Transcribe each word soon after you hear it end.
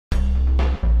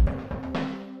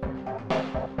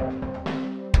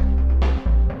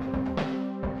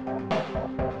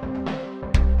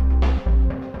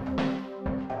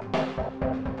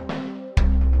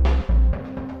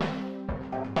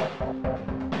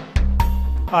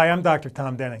Hi, I'm Dr.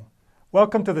 Tom Denning.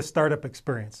 Welcome to the Startup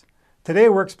Experience. Today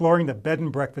we're exploring the bed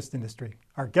and breakfast industry.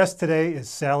 Our guest today is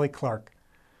Sallie Clark.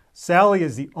 Sallie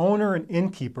is the owner and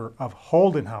innkeeper of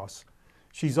Holden House.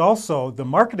 She's also the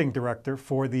marketing director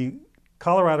for the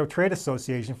Colorado Trade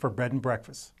Association for Bed and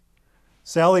Breakfast.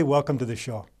 Sallie, welcome to the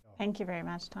show. Thank you very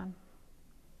much, Tom.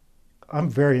 I'm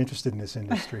very interested in this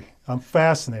industry. I'm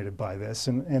fascinated by this,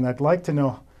 and I'd like to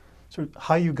know sort of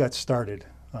how you got started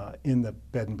in the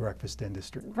bed and breakfast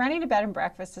industry. Running a bed and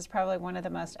breakfast is probably one of the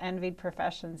most envied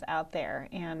professions out there,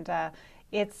 and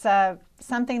it's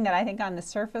something that I think on the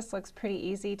surface looks pretty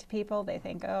easy to people. They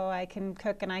think, oh, I can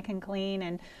cook and I can clean,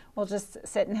 and we'll just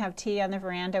sit and have tea on the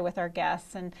veranda with our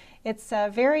guests. And it's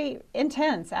very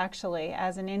intense, actually,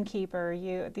 as an innkeeper.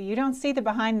 You don't see the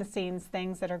behind-the-scenes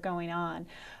things that are going on.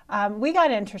 We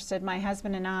got interested, my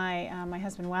husband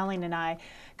Welling and I,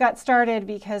 got started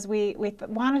because we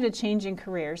wanted a change in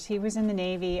careers. He was in the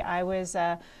Navy. I was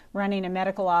running a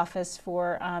medical office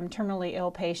for terminally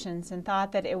ill patients, and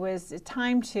thought that it was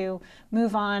time to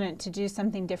move on and to do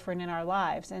something different in our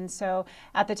lives. And so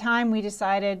at the time we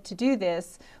decided to do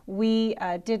this, we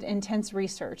did intense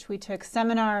research. We took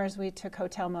seminars, we took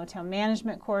hotel motel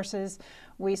management courses,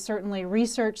 we certainly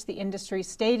researched the industry,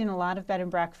 stayed in a lot of bed and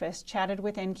breakfast, chatted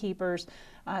with innkeepers,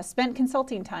 spent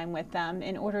consulting time with them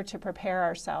in order to prepare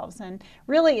ourselves, and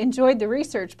really enjoyed the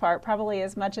research part probably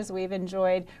as much as we've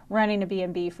enjoyed running a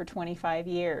B&B for 25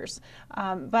 years.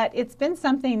 But it's been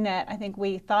something that I think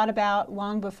we thought about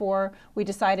long before we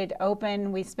decided to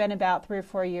open. We spent about 3 or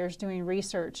 4 years doing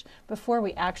research before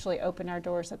we actually opened our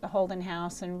doors at the Holden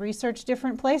House and researched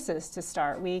different places to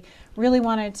start. We really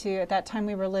wanted to, at that time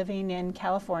we were living in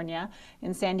California,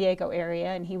 in San Diego area,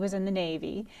 and he was in the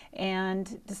Navy,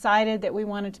 and decided that we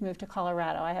wanted to move to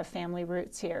Colorado. I have family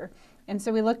roots here. And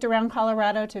so we looked around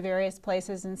Colorado to various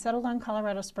places and settled on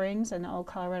Colorado Springs and the old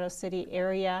Colorado City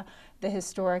area, the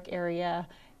historic area,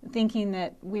 thinking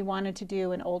that we wanted to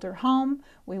do an older home.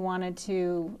 We wanted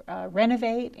to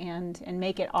renovate and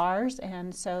make it ours.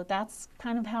 And so that's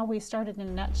kind of how we started in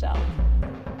a nutshell.